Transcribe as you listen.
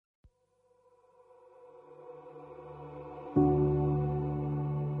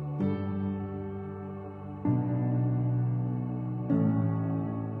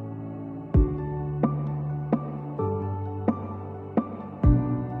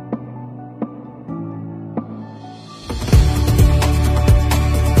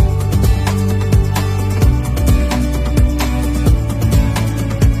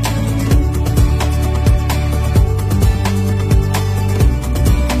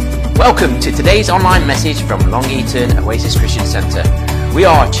Welcome to today's online message from Long Eaton Oasis Christian Centre. We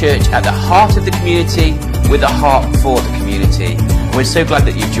are a church at the heart of the community with a heart for the community. And we're so glad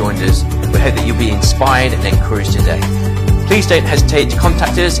that you've joined us. We hope that you'll be inspired and encouraged today. Please don't hesitate to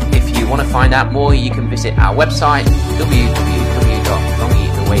contact us. If you want to find out more, you can visit our website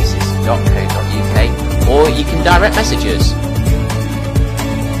www.longeatonoasis.co.uk or you can direct message us.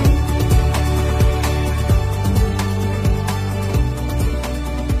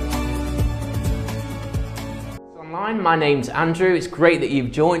 My name's Andrew. It's great that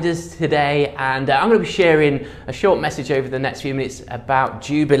you've joined us today, and I'm going to be sharing a short message over the next few minutes about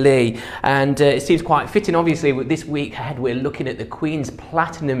Jubilee. And it seems quite fitting, obviously, with this week ahead we're looking at the Queen's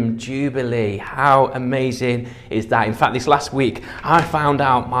Platinum Jubilee. How amazing is that? In fact, this last week I found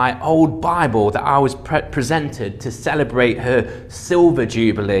out my old Bible that I was presented to celebrate her Silver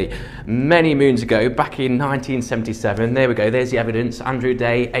Jubilee many moons ago, back in 1977. There we go, there's the evidence. Andrew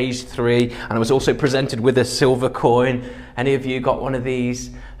Day, age 3, and I was also presented with a silver coin. Any of you got one of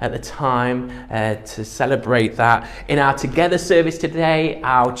these at the time to celebrate that? In our Together service today,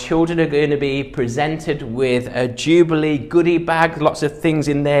 our children are going to be presented with a Jubilee goodie bag, lots of things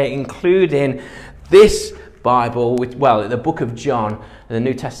in there, including this Bible, the book of John, the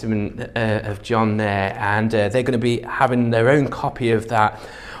New Testament of John there, and they're going to be having their own copy of that.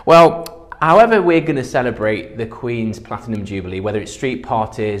 Well, however we're going to celebrate the Queen's Platinum Jubilee, whether it's street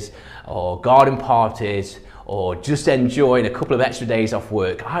parties or garden parties or just enjoying a couple of extra days off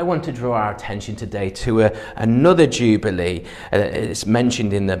work, I want to draw our attention today to another Jubilee it's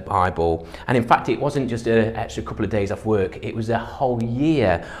mentioned in the Bible. And in fact, it wasn't just an extra couple of days off work, it was a whole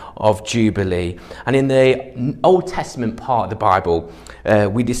year of Jubilee. And in the Old Testament part of the Bible,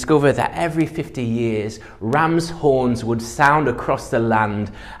 we discover that every 50 years, ram's horns would sound across the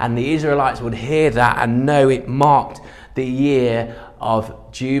land, and the Israelites would hear that and know it marked the year of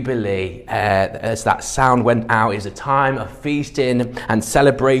Jubilee. As that sound went out, is a time of feasting and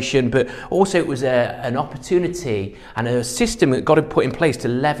celebration, but also it was an opportunity and a system that God had put in place to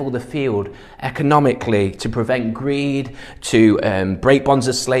level the field economically, to prevent greed, to break bonds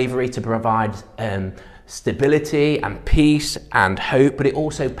of slavery, to provide stability and peace and hope, but it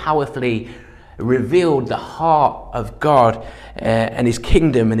also powerfully revealed the heart of God and his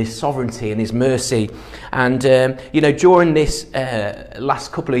kingdom and his sovereignty and his mercy. And during this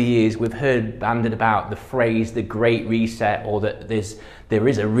last couple of years, we've heard bandied about the phrase the Great Reset, or that there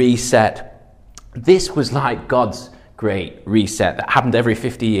is a reset. This was like God's Great Reset that happened every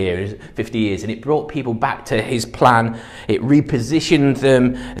 50 years, and it brought people back to his plan. It repositioned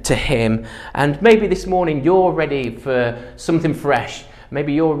them to him. And maybe this morning you're ready for something fresh.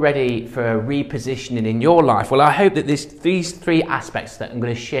 Maybe you're ready for a repositioning in your life. Well, I hope that these three aspects that I'm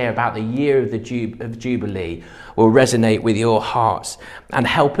going to share about the year of the Jubilee will resonate with your hearts and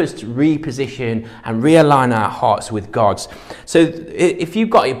help us to reposition and realign our hearts with God's. So if you've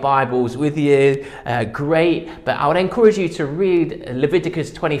got your Bibles with you, great, but I would encourage you to read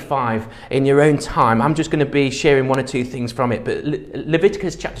Leviticus 25 in your own time. I'm just going to be sharing one or two things from it, but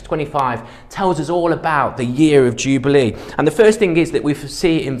Leviticus chapter 25 tells us all about the year of Jubilee. And the first thing is that we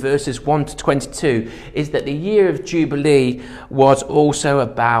see in verses 1 to 22 is that the year of Jubilee was also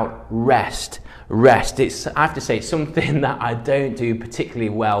about rest. I have to say, it's something that I don't do particularly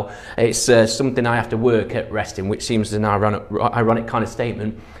well. It's something I have to work at resting, which seems an ironic kind of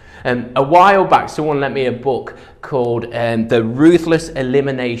statement. A while back, someone lent me a book called The Ruthless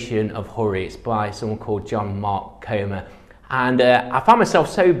Elimination of Hurry. It's by someone called John Mark Comer. And I found myself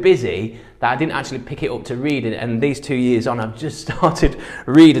so busy that I didn't actually pick it up to read it. And these 2 years on, I've just started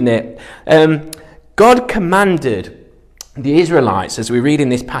reading it. God commanded the Israelites, as we read in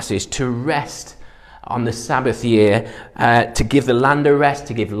this passage, to rest on the Sabbath year, to give the land a rest,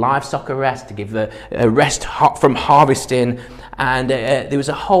 to give livestock a rest, to give a rest from harvesting. And there was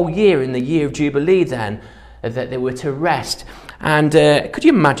a whole year in the year of Jubilee then that they were to rest. And could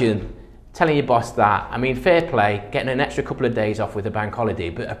you imagine telling your boss that? I mean, fair play, getting an extra couple of days off with a bank holiday,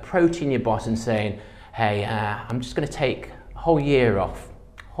 but approaching your boss and saying, hey, I'm just going to take a whole year off,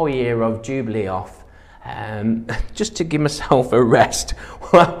 whole year of Jubilee off, just to give myself a rest.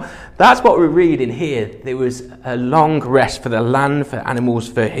 Well, that's what we're reading here. There was a long rest for the land, for animals,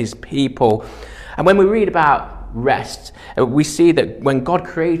 for his people. And when we read about rest, we see that when God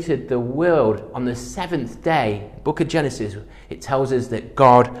created the world on the seventh day, book of Genesis, it tells us that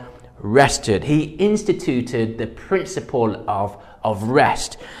God rested. He instituted the principle of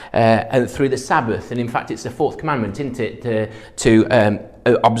rest and through the Sabbath. And in fact, it's the fourth commandment, isn't it? To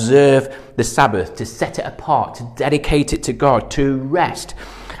observe the Sabbath, to set it apart, to dedicate it to God, to rest.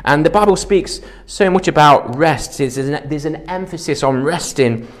 And the Bible speaks so much about rest. There's an emphasis on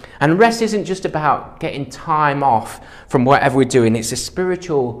resting. And rest isn't just about getting time off from whatever we're doing. It's a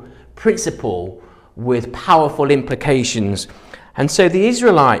spiritual principle with powerful implications. And so the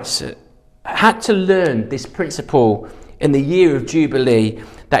Israelites had to learn this principle in the year of Jubilee,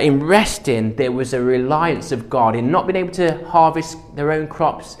 that in resting there was a reliance of God, in not being able to harvest their own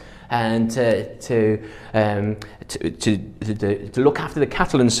crops and to look after the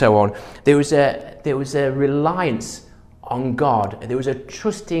cattle and so on. There was a reliance on God. There was a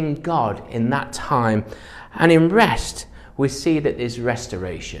trusting God in that time. And in rest, we see that there's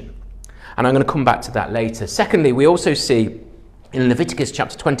restoration. And I'm going to come back to that later. Secondly, we also see in Leviticus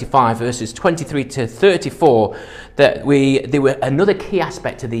chapter 25, verses 23 to 34, that there were another key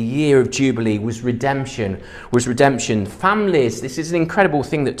aspect of the year of Jubilee was redemption. Families, this is an incredible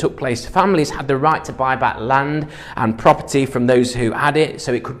thing that took place. Families had the right to buy back land and property from those who had it,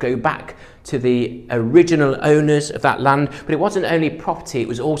 so it could go back to the original owners of that land. But it wasn't only property, it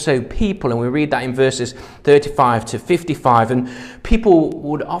was also people, and we read that in verses 35 to 55. And people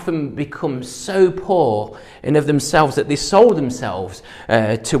would often become so poor in of themselves that they sold themselves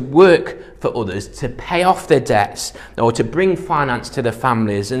to work for others, to pay off their debts, or to bring finance to their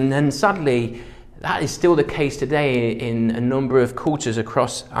families. And sadly, that is still the case today in a number of cultures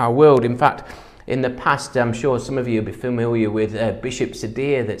across our world. In fact, in the past, I'm sure some of you will be familiar with Bishop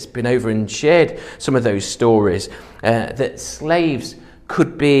Sadir, that's been over and shared some of those stories, that slaves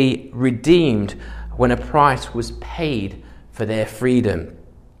could be redeemed when a price was paid for their freedom.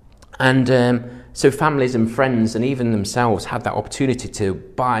 And so families and friends and even themselves had that opportunity to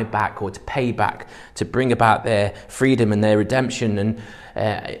buy back or to pay back, to bring about their freedom and their redemption. And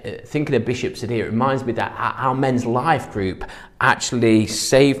thinking of Bishop Sadir, it reminds me that our Men's Life group actually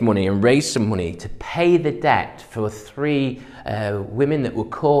saved money and raised some money to pay the debt for 3 women that were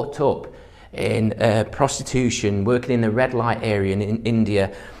caught up in prostitution, working in the red light area in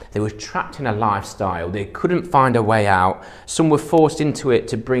India. They were trapped in a lifestyle. They couldn't find a way out. Some were forced into it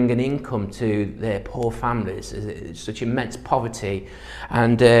to bring an income to their poor families. Such immense poverty.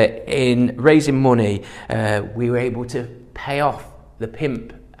 And in raising money, we were able to pay off the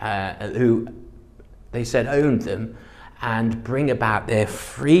pimp who they said owned them and bring about their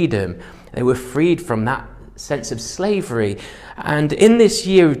freedom. They were freed from that sense of slavery. And in this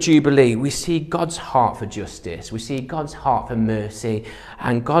year of Jubilee, we see God's heart for justice. We see God's heart for mercy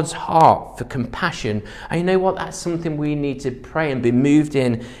and God's heart for compassion. And you know what? That's something we need to pray and be moved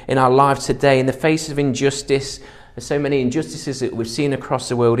in our lives today. In the face of injustice, there's so many injustices that we've seen across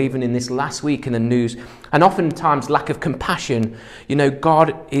the world, even in this last week in the news, and oftentimes lack of compassion. You know,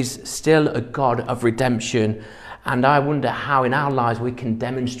 God is still a God of redemption. And I wonder how in our lives we can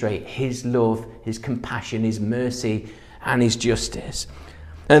demonstrate his love, his compassion, his mercy, and his justice.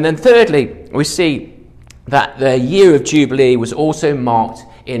 And then thirdly, we see that the year of Jubilee was also marked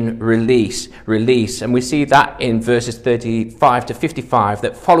in release. And we see that in verses 35 to 55,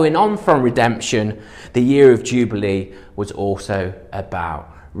 that following on from redemption, the year of Jubilee was also about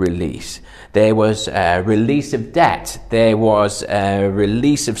release. There was a release of debt. There was a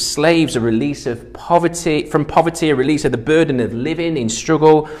release of slaves, a release of poverty, a release of the burden of living in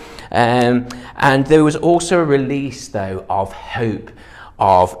struggle. And there was also a release, though, of hope,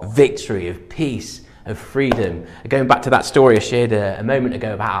 of victory, of peace, of freedom. Going back to that story I shared a moment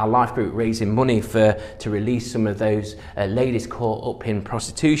ago about our life group raising money to release some of those ladies caught up in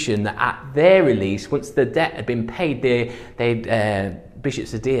prostitution, that at their release, once the debt had been paid, Bishop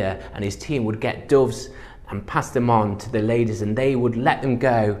Sadir and his team would get doves and pass them on to the ladies, and they would let them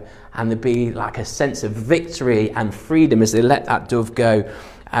go, and there'd be like a sense of victory and freedom as they let that dove go.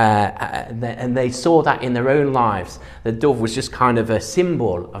 And they saw that in their own lives. The dove was just kind of a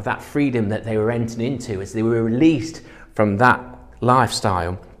symbol of that freedom that they were entering into as they were released from that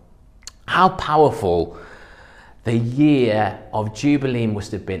lifestyle. How powerful the year of Jubilee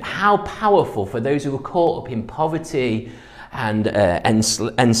must have been. How powerful for those who were caught up in poverty and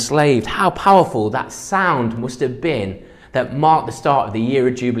enslaved. How powerful that sound must have been that marked the start of the year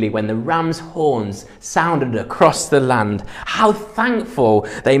of Jubilee, when the ram's horns sounded across the land. How thankful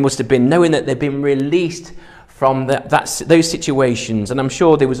they must have been, knowing that they'd been released from those situations. And I'm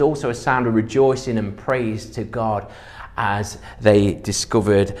sure there was also a sound of rejoicing and praise to God as they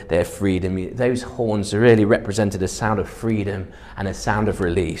discovered their freedom. Those horns really represented a sound of freedom and a sound of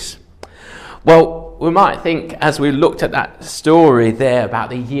release. Well, we might think, as we looked at that story there about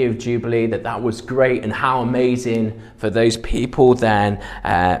the year of Jubilee, that was great and how amazing for those people then,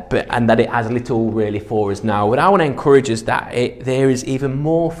 and that it has little really for us now. But I want to encourage us that there is even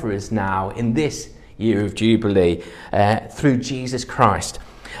more for us now in this year of Jubilee through Jesus Christ.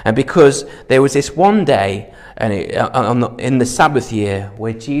 And because there was this one day in the Sabbath year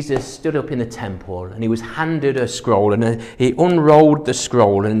where Jesus stood up in the temple and he was handed a scroll, and he unrolled the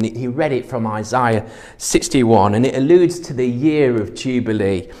scroll and he read it from Isaiah 61, and it alludes to the year of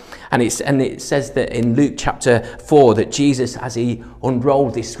Jubilee. And it says that in Luke chapter 4 that Jesus, as he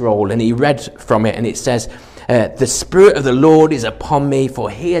unrolled this scroll and he read from it, and it says, the Spirit of the Lord is upon me, for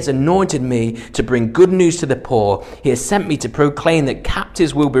he has anointed me to bring good news to the poor. He has sent me to proclaim that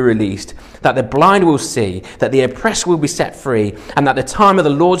captives will be released, that the blind will see, that the oppressed will be set free, and that the time of the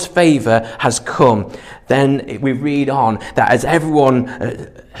Lord's favour has come. Then we read on that as everyone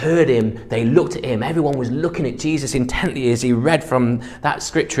heard him, they looked at him. Everyone was looking at Jesus intently as he read from that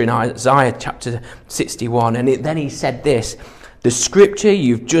scripture in Isaiah chapter 61. And then he said this, the scripture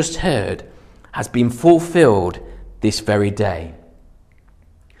you've just heard has been fulfilled this very day.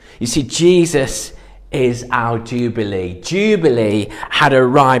 You see, Jesus is our Jubilee. Jubilee had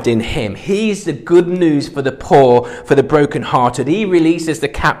arrived in him. He's the good news for the poor, for the brokenhearted. He releases the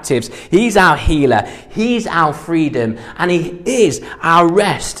captives. He's our healer. He's our freedom. And he is our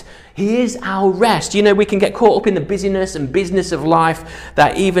rest. He is our rest. You know, we can get caught up in the busyness and business of life,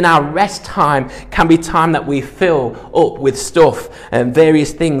 that even our rest time can be time that we fill up with stuff and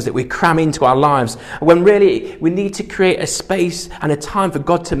various things that we cram into our lives, when really we need to create a space and a time for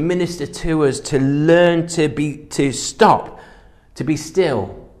God to minister to us, to learn to stop, to be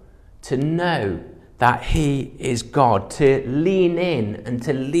still, to know that he is God, to lean in and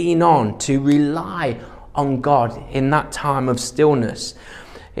to lean on, to rely on God in that time of stillness.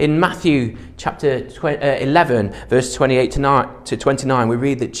 In Matthew chapter 11, verse 28 to 29, we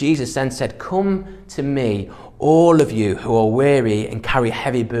read that Jesus then said, come to me, all of you who are weary and carry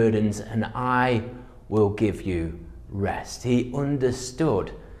heavy burdens, and I will give you rest. He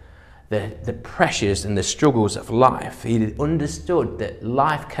understood the pressures and the struggles of life. He understood that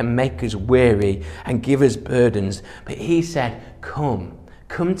life can make us weary and give us burdens. But he said, come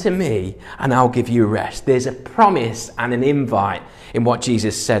to me and I'll give you rest. There's a promise and an invite in what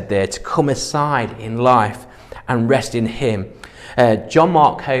Jesus said there, to come aside in life and rest in him. John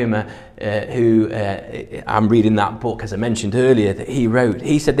Mark Comer, who I'm reading that book, as I mentioned earlier, that he wrote,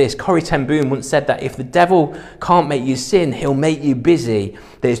 he said this, Corrie ten Boom once said that if the devil can't make you sin, he'll make you busy.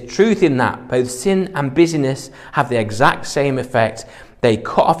 There's truth in that. Both sin and busyness have the exact same effect. They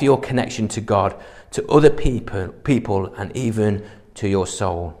cut off your connection to God, to other people, and even to your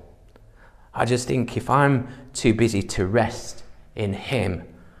soul. I just think if I'm too busy to rest in him,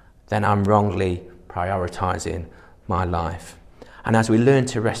 then I'm wrongly prioritizing my life. And as we learn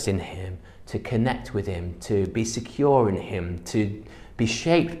to rest in him, to connect with him, to be secure in him, to be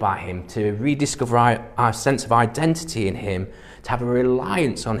shaped by him, to rediscover our sense of identity in him, to have a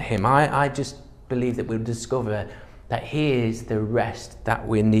reliance on him, I just believe that we'll discover that he is the rest that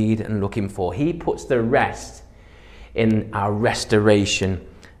we need and looking for. He puts the rest in our restoration.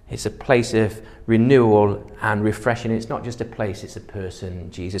 It's a place of renewal and refreshing. It's not just a place, it's a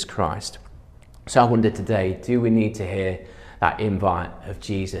person, Jesus Christ. So I wonder today, do we need to hear that invite of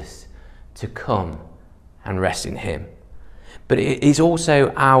Jesus to come and rest in him? But it is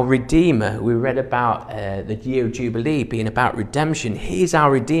also our Redeemer. We read about the year of Jubilee being about redemption. He's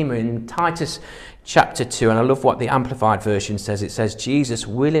our Redeemer. In Titus chapter 2, and I love what the Amplified Version says. It says, Jesus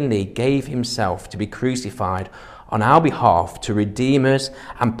willingly gave himself to be crucified on our behalf, to redeem us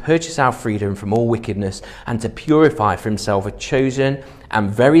and purchase our freedom from all wickedness, and to purify for himself a chosen and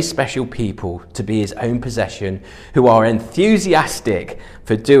very special people to be his own possession, who are enthusiastic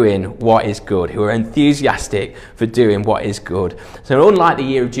for doing what is good. So unlike the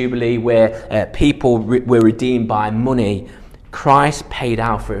year of Jubilee where people were redeemed by money, Christ paid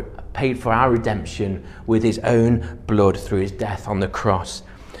for our redemption with his own blood through his death on the cross.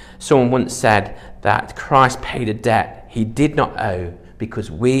 Someone once said that Christ paid a debt he did not owe because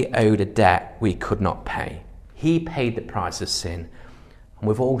we owed a debt we could not pay. He paid the price of sin, and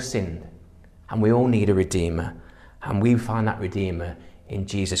we've all sinned, and we all need a Redeemer, and we find that Redeemer in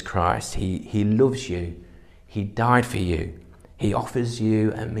Jesus Christ. He loves you. He died for you. He offers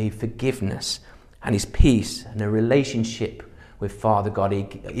you and me forgiveness and his peace and a relationship with Father God.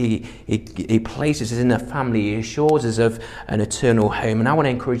 He places us in a family. He assures us of an eternal home. And I want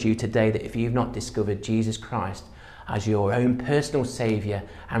to encourage you today that if you've not discovered Jesus Christ as your own personal Saviour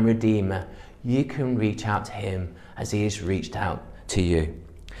and Redeemer, you can reach out to him as he has reached out to you.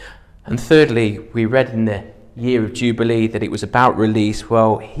 And thirdly, we read in the year of Jubilee that it was about release.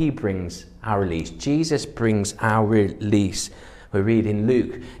 Well, he brings our release. Jesus brings our release. We read in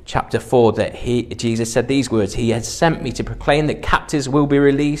Luke chapter 4 that Jesus said these words, he has sent me to proclaim that captives will be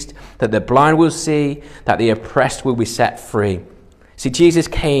released, that the blind will see, that the oppressed will be set free. See, Jesus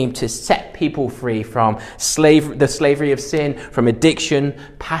came to set people free from the slavery of sin, from addiction,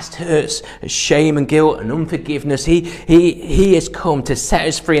 past hurts, shame and guilt and unforgiveness. He has come to set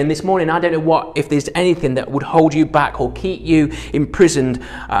us free. And this morning, I don't know if there's anything that would hold you back or keep you imprisoned.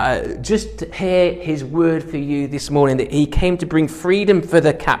 Just to hear his word for you this morning, that he came to bring freedom for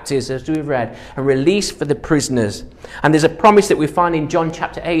the captives, as we've read, and release for the prisoners. And there's a promise that we find in John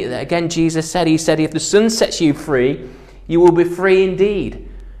chapter 8 that again Jesus said, he said, if the Son sets you free, you will be free indeed.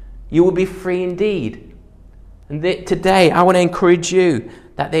 You will be free indeed. And today, I want to encourage you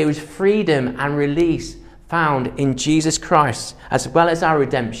that there is freedom and release found in Jesus Christ, as well as our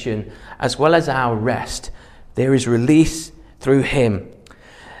redemption, as well as our rest. There is release through him.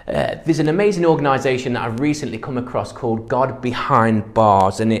 There's an amazing organisation that I've recently come across called God Behind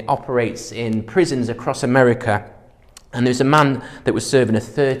Bars, and it operates in prisons across America. And there's a man that was serving a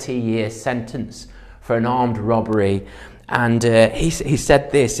 30-year sentence for an armed robbery. And he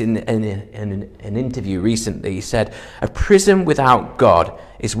said this in an interview recently. He said, "A prison without God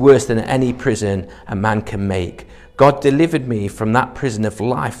is worse than any prison a man can make. God delivered me from that prison of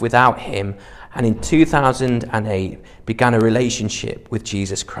life without him, and in 2008 began a relationship with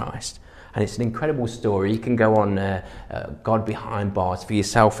Jesus Christ." And it's an incredible story. You can go on God Behind Bars for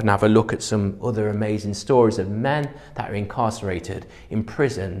yourself and have a look at some other amazing stories of men that are incarcerated in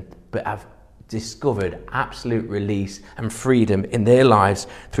prison but have discovered absolute release and freedom in their lives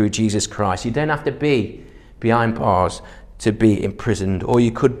through Jesus Christ. You don't have to be behind bars to be imprisoned, or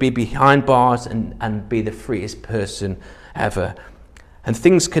you could be behind bars and be the freest person ever. And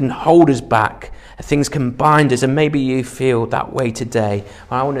things can hold us back, things can bind us, and maybe you feel that way today.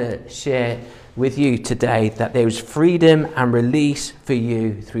 I want to share with you today that there is freedom and release for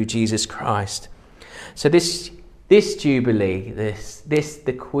you through Jesus Christ. So this Jubilee,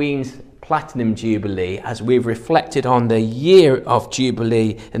 the Queen's Platinum Jubilee, as we've reflected on the year of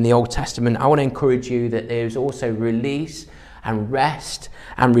Jubilee in the Old Testament, I want to encourage you that there is also release and rest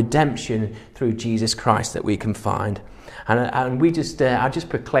and redemption through Jesus Christ that we can find. And I just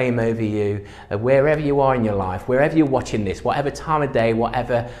proclaim over you, wherever you are in your life, wherever you're watching this, whatever time of day,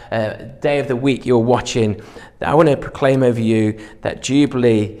 whatever day of the week you're watching, I want to proclaim over you that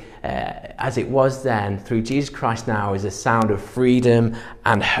Jubilee, as it was then, through Jesus Christ now, is a sound of freedom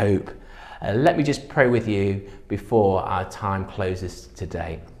and hope. Let me just pray with you before our time closes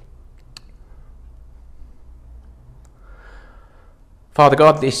today. Father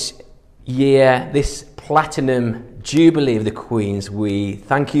God, this year, this Platinum Jubilee of the Queen's, we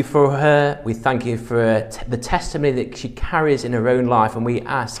thank you for her. We thank you for the testimony that she carries in her own life, and we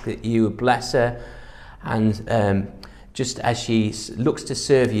ask that you would bless her, and just as she looks to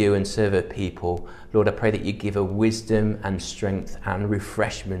serve you and serve her people, Lord, I pray that you give her wisdom and strength and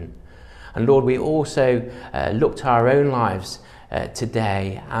refreshment. And Lord, we also look to our own lives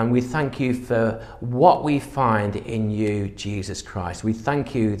today, and we thank you for what we find in you, Jesus Christ. We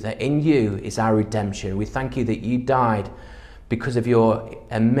thank you that in you is our redemption. We thank you that you died because of your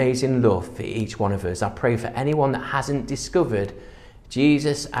amazing love for each one of us. I pray for anyone that hasn't discovered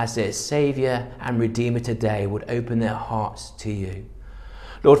Jesus as their Saviour and Redeemer today would open their hearts to you.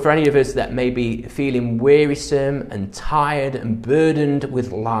 Lord, for any of us that may be feeling wearisome and tired and burdened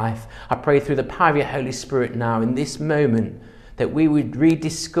with life, I pray through the power of your Holy Spirit now in this moment that we would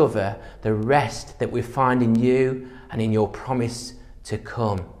rediscover the rest that we find in you and in your promise to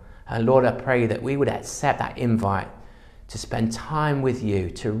come. And Lord, I pray that we would accept that invite to spend time with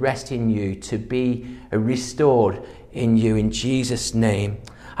you, to rest in you, to be restored in you, in Jesus' name.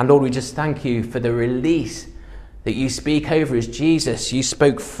 And Lord, we just thank you for the release that you speak over us. Jesus, you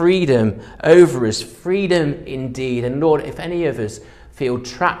spoke freedom over us, freedom indeed. And Lord, if any of us feel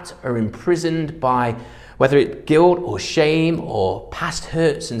trapped or imprisoned by whether it's guilt or shame or past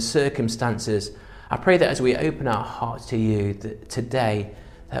hurts and circumstances, I pray that as we open our hearts to you today,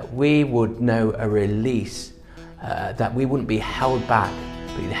 that we would know a release, that we wouldn't be held back,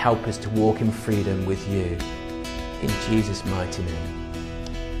 but you'd help us to walk in freedom with you. In Jesus' mighty name.